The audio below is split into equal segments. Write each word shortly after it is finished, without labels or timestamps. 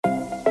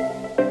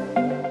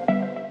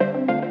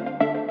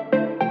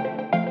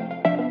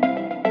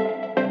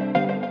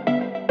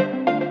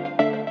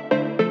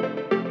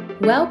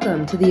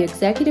Welcome to the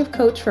Executive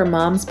Coach for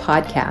Moms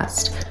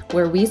podcast,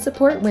 where we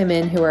support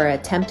women who are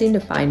attempting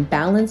to find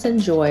balance and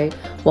joy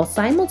while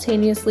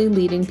simultaneously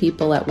leading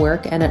people at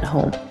work and at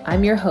home.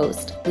 I'm your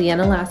host,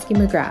 Leanna Lasky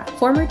McGrath,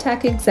 former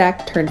tech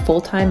exec turned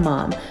full-time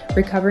mom,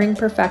 recovering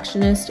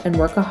perfectionist and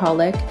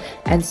workaholic,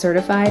 and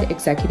certified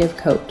executive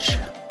coach.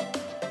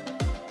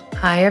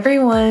 Hi,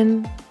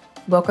 everyone.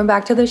 Welcome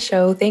back to the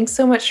show. Thanks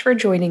so much for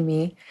joining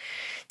me.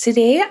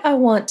 Today, I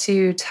want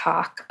to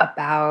talk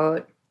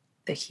about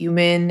the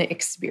human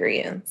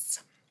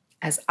experience,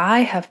 as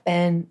I have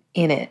been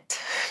in it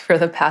for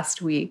the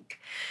past week.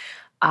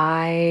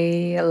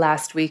 I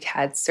last week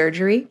had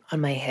surgery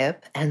on my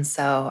hip, and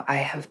so I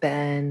have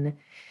been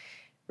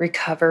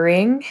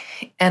recovering.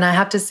 And I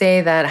have to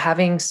say that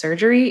having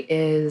surgery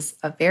is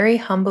a very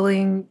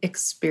humbling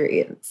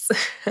experience.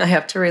 I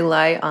have to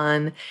rely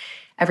on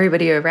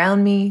everybody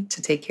around me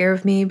to take care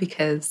of me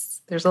because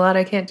there's a lot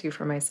I can't do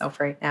for myself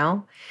right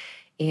now.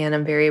 And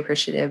I'm very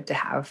appreciative to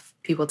have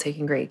people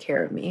taking great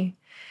care of me.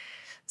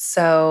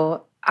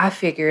 So I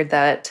figured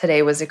that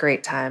today was a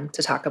great time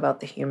to talk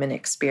about the human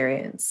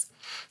experience.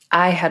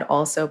 I had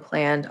also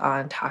planned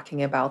on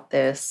talking about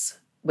this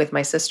with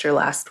my sister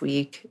last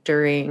week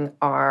during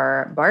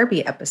our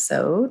Barbie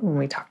episode when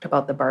we talked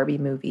about the Barbie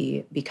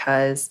movie,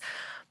 because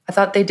I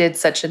thought they did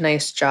such a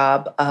nice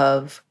job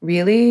of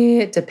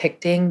really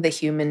depicting the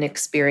human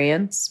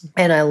experience.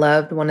 And I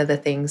loved one of the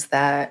things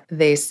that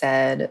they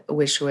said,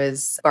 which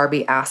was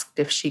Barbie asked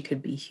if she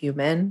could be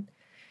human.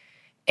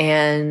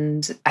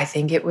 And I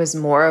think it was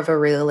more of a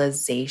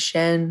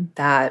realization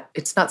that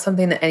it's not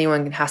something that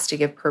anyone has to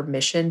give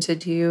permission to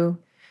do.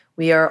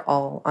 We are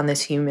all on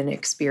this human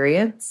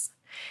experience.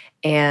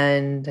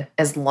 And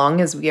as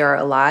long as we are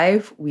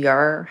alive, we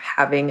are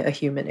having a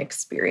human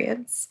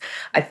experience.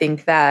 I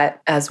think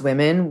that as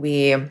women,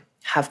 we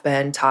have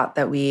been taught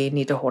that we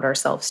need to hold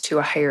ourselves to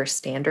a higher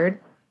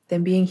standard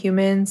than being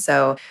human.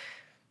 So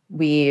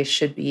we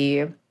should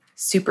be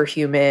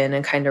superhuman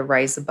and kind of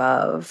rise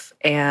above.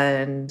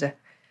 And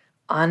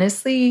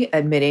honestly,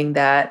 admitting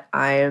that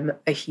I'm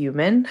a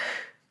human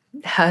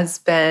has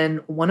been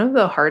one of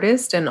the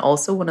hardest and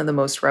also one of the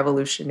most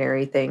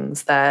revolutionary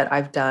things that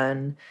I've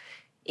done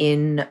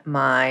in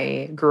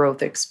my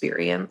growth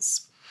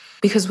experience.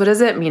 Because what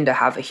does it mean to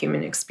have a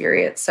human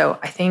experience? So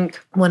I think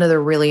one of the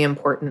really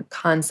important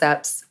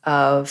concepts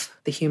of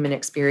the human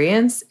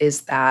experience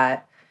is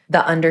that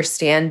the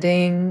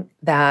understanding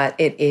that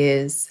it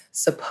is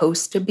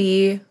supposed to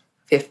be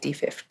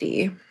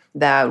 50-50,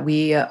 that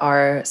we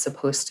are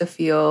supposed to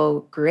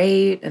feel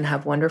great and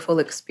have wonderful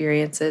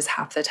experiences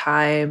half the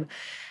time,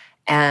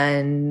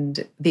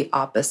 and the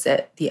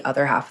opposite the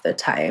other half of the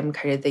time,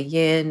 kind of the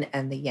yin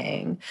and the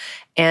yang.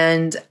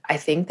 And I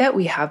think that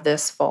we have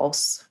this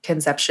false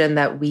conception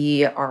that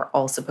we are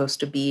all supposed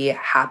to be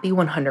happy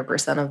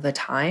 100% of the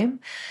time.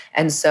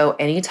 And so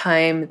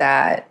anytime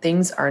that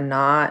things are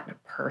not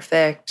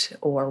perfect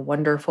or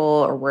wonderful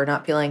or we're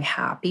not feeling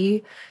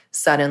happy,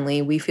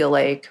 suddenly we feel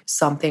like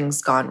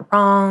something's gone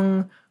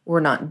wrong, we're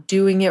not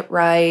doing it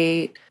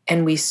right,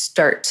 and we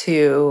start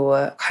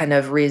to kind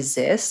of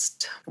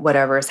resist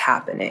whatever is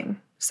happening.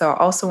 So I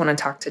also want to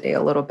talk today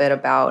a little bit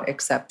about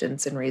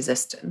acceptance and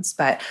resistance,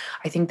 but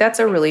I think that's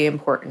a really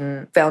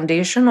important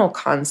foundational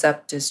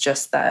concept, is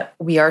just that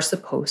we are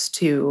supposed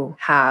to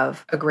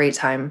have a great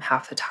time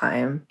half the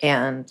time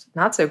and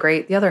not so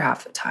great the other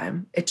half the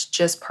time. It's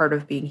just part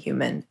of being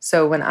human.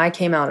 So when I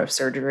came out of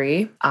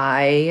surgery,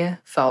 I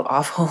felt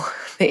awful.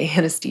 The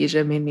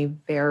anesthesia made me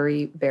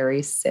very,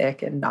 very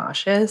sick and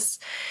nauseous.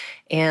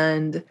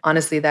 And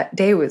honestly, that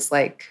day was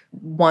like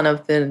one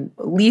of the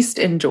least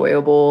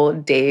enjoyable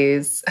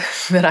days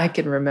that I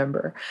can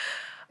remember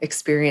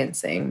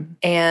experiencing.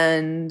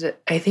 And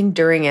I think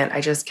during it, I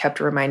just kept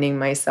reminding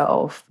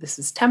myself, this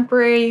is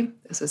temporary.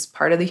 This is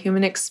part of the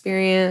human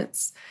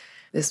experience.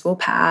 This will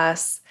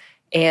pass.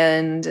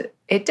 And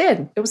it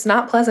did. It was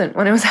not pleasant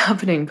when it was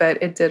happening,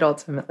 but it did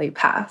ultimately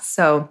pass.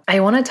 So I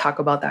want to talk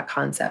about that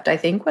concept. I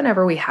think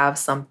whenever we have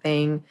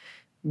something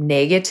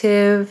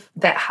negative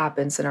that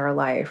happens in our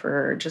life,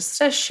 or just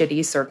a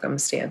shitty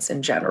circumstance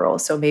in general.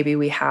 So maybe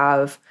we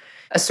have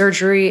a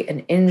surgery,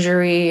 an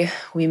injury,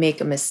 we make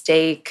a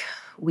mistake,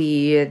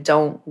 we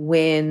don't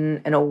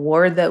win an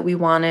award that we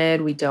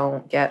wanted, we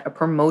don't get a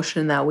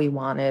promotion that we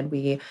wanted,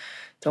 we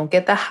don't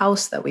get the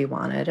house that we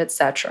wanted,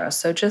 etc.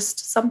 So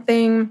just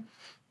something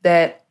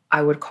that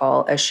I would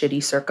call a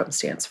shitty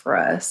circumstance for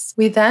us.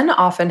 We then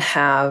often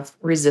have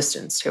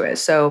resistance to it.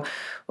 So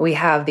we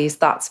have these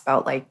thoughts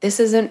about like, this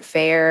isn't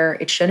fair.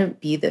 It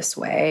shouldn't be this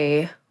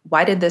way.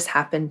 Why did this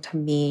happen to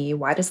me?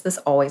 Why does this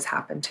always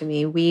happen to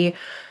me? We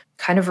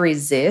kind of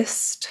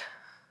resist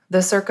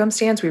the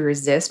circumstance. We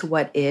resist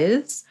what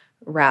is,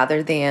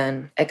 rather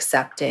than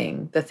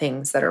accepting the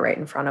things that are right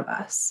in front of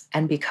us.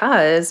 And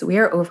because we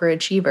are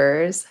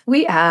overachievers,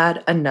 we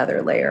add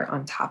another layer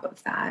on top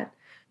of that.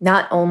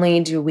 Not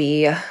only do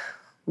we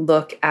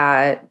look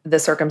at the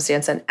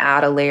circumstance and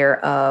add a layer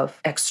of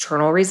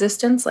external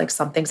resistance, like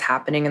something's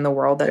happening in the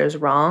world that is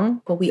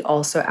wrong, but we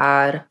also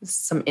add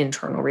some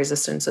internal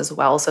resistance as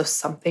well. So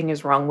something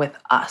is wrong with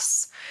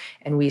us.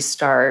 And we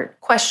start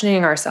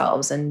questioning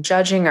ourselves and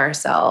judging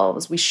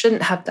ourselves. We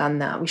shouldn't have done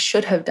that. We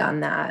should have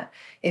done that.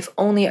 If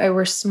only I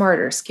were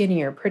smarter,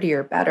 skinnier,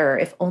 prettier, better.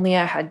 If only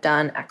I had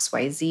done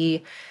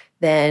XYZ,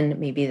 then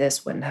maybe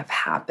this wouldn't have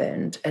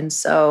happened. And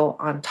so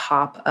on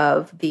top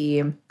of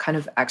the kind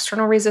of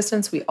external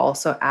resistance, we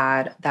also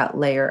add that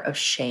layer of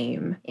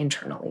shame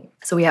internally.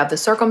 So we have the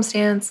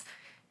circumstance,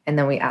 and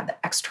then we add the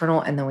external,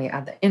 and then we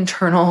add the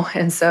internal.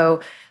 And so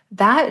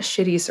that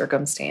shitty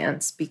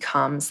circumstance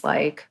becomes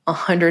like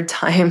 100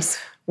 times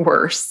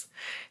worse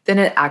than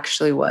it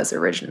actually was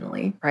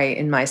originally, right?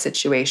 In my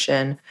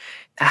situation,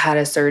 I had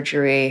a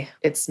surgery.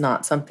 It's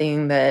not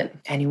something that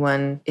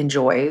anyone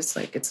enjoys.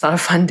 Like, it's not a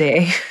fun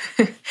day,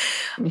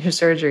 your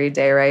surgery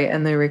day, right?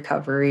 And the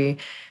recovery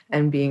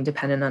and being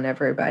dependent on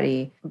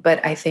everybody.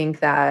 But I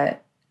think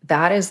that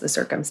that is the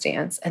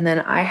circumstance. And then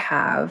I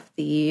have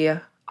the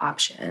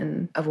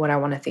option of what I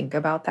want to think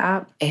about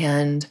that.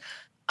 And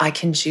I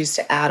can choose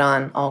to add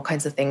on all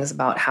kinds of things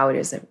about how it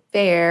isn't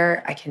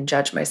fair. I can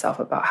judge myself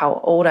about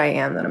how old I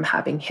am, that I'm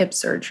having hip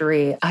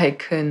surgery. I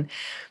can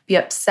be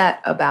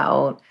upset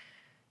about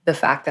the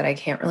fact that I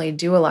can't really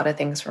do a lot of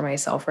things for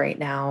myself right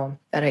now,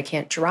 that I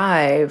can't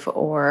drive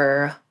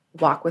or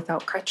walk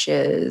without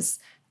crutches.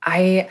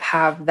 I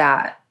have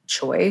that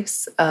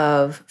choice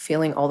of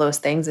feeling all those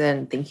things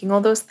and thinking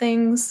all those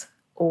things,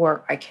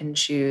 or I can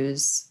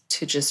choose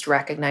to just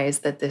recognize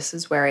that this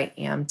is where I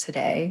am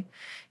today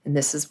and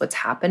this is what's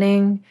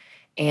happening,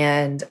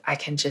 and I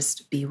can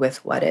just be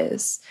with what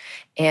is.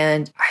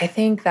 And I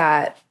think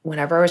that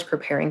whenever I was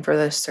preparing for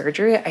this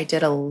surgery, I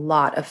did a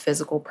lot of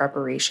physical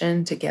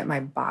preparation to get my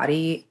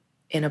body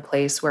in a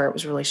place where it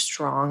was really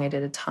strong. I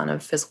did a ton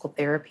of physical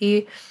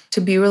therapy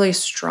to be really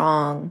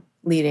strong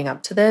leading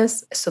up to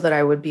this so that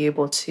I would be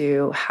able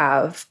to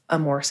have a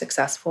more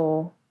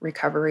successful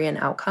recovery and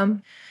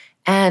outcome.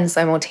 And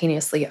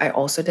simultaneously, I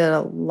also did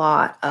a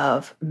lot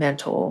of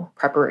mental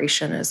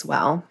preparation as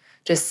well.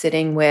 Just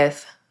sitting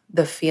with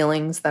the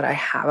feelings that I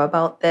have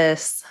about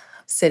this,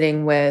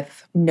 sitting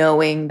with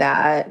knowing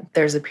that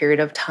there's a period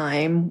of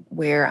time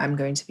where I'm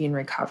going to be in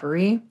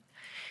recovery.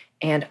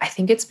 And I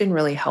think it's been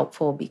really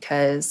helpful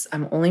because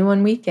I'm only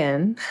 1 week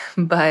in,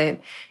 but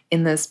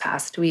in this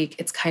past week,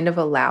 it's kind of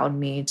allowed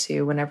me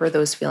to, whenever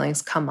those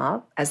feelings come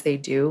up, as they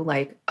do,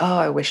 like, oh,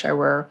 I wish I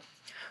were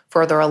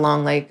further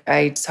along. Like,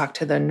 I talked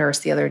to the nurse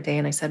the other day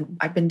and I said,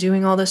 I've been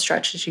doing all the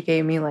stretches you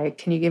gave me. Like,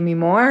 can you give me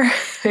more?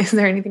 Is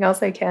there anything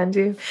else I can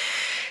do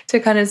to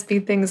kind of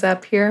speed things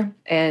up here?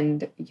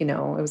 And, it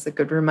was a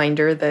good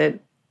reminder that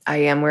I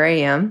am where I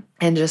am,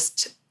 and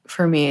just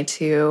for me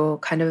to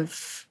kind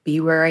of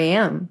be where I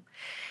am.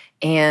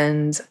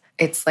 And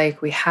it's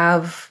like we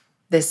have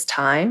this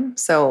time.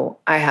 So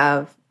I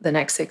have the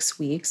next 6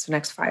 weeks, the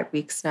next 5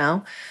 weeks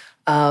now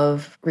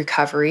of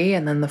recovery,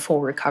 and then the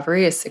full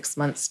recovery is 6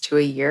 months to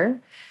a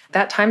year.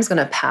 That time's going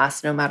to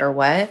pass no matter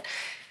what.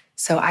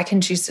 So I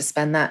can choose to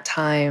spend that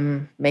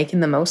time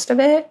making the most of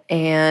it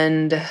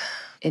and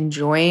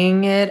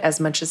enjoying it as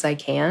much as I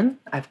can.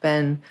 I've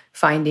been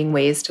finding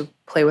ways to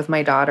play with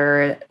my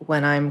daughter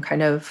when I'm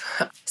kind of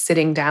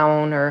sitting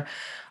down or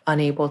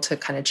unable to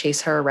kind of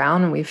chase her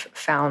around, and we've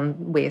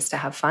found ways to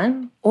have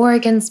fun. Or I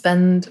can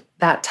spend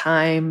that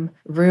time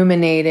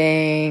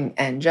ruminating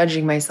and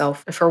judging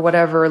myself for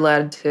whatever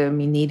led to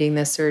me needing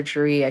this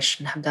surgery. I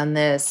shouldn't have done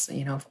this,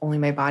 if only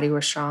my body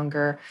were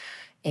stronger.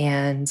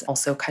 And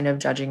also kind of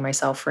judging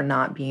myself for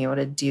not being able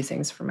to do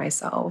things for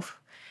myself.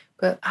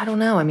 But I don't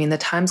know. I mean, the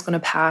time's going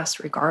to pass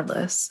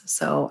regardless.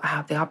 So I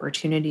have the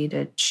opportunity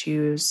to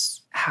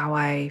choose how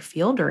I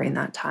feel during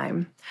that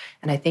time.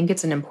 And I think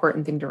it's an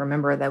important thing to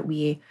remember that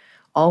we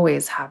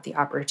always have the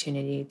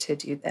opportunity to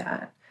do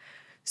that.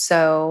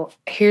 So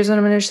here's what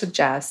I'm going to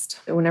suggest.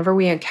 Whenever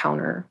we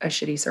encounter a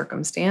shitty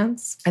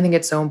circumstance, I think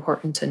it's so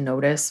important to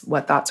notice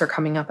what thoughts are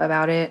coming up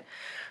about it.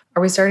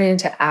 Are we starting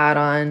to add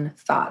on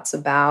thoughts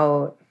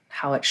about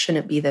how it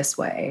shouldn't be this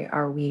way?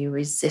 Are we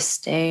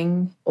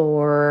resisting,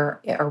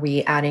 or are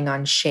we adding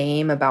on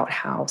shame about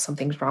how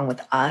something's wrong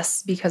with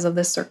us because of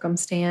this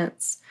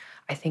circumstance?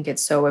 I think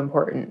it's so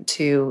important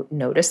to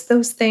notice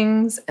those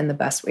things. And the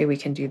best way we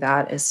can do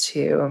that is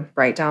to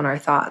write down our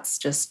thoughts,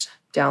 just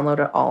download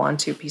it all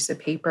onto a piece of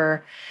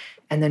paper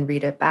and then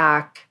read it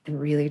back and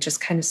really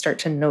just kind of start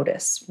to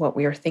notice what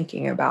we are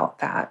thinking about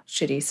that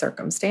shitty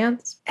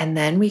circumstance. And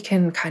then we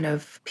can kind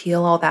of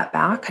peel all that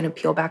back, kind of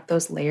peel back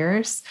those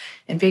layers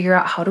and figure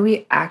out, how do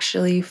we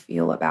actually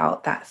feel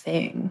about that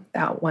thing,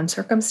 that one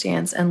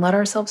circumstance, and let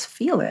ourselves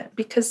feel it,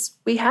 because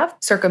we have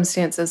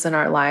circumstances in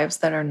our lives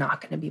that are not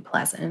going to be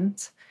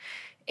pleasant.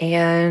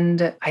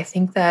 And I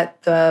think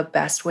that the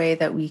best way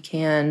that we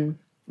can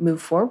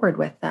move forward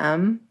with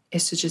them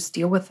is to just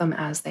deal with them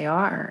as they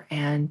are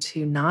and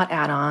to not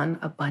add on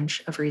a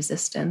bunch of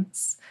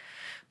resistance,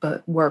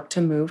 but work to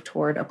move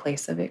toward a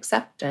place of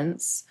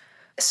acceptance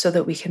so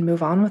that we can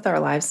move on with our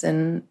lives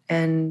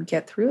and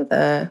get through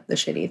the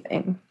shitty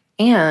thing.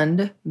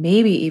 And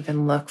maybe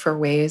even look for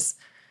ways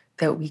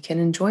that we can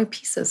enjoy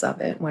pieces of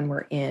it when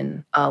we're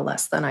in a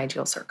less than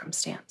ideal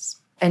circumstance.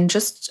 And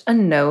just a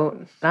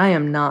note, I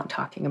am not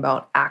talking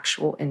about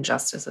actual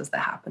injustices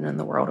that happen in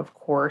the world. Of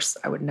course,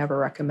 I would never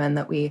recommend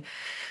that we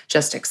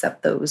just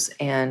accept those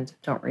and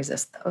don't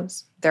resist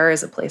those. There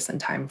is a place and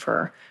time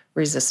for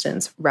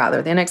resistance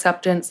rather than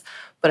acceptance.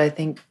 But I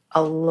think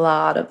a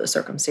lot of the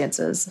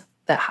circumstances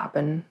that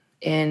happen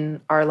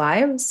in our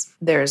lives,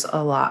 there's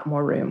a lot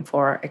more room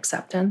for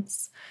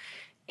acceptance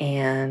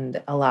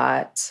and a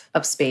lot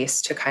of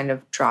space to kind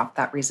of drop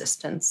that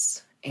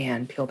resistance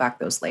and peel back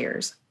those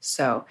layers.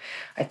 So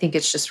I think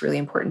it's just really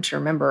important to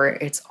remember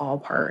it's all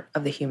part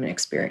of the human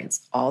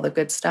experience, all the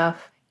good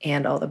stuff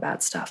and all the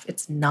bad stuff.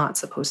 It's not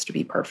supposed to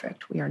be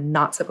perfect. We are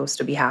not supposed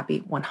to be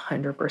happy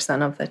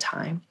 100% of the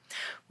time.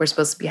 We're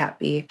supposed to be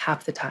happy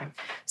half the time.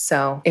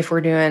 So if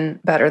we're doing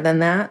better than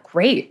that,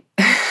 great.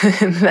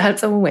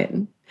 That's a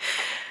win.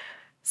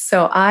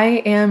 So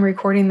I am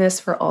recording this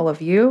for all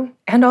of you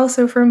and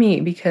also for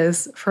me,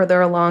 because further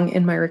along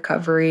in my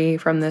recovery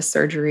from this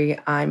surgery,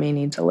 I may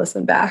need to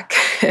listen back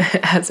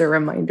as a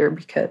reminder,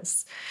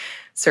 because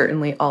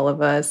certainly all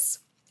of us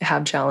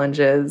have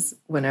challenges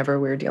whenever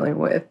we're dealing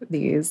with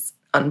these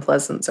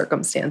unpleasant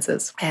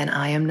circumstances, and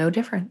I am no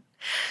different.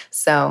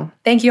 So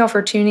thank you all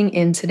for tuning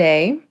in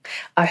today.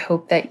 I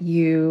hope that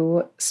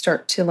you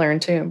start to learn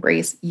to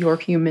embrace your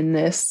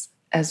humanness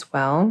as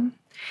well.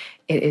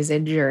 It is a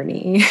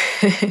journey.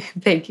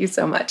 Thank you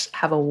so much.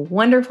 Have a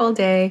wonderful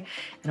day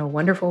and a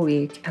wonderful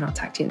week, and I'll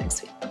talk to you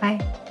next week. Bye.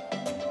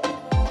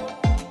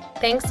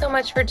 Thanks so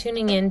much for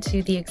tuning in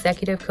to the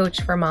Executive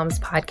Coach for Moms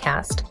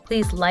podcast.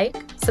 Please like,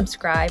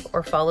 subscribe,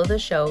 or follow the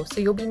show so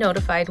you'll be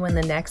notified when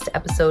the next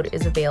episode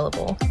is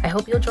available. I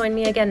hope you'll join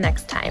me again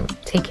next time.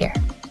 Take care.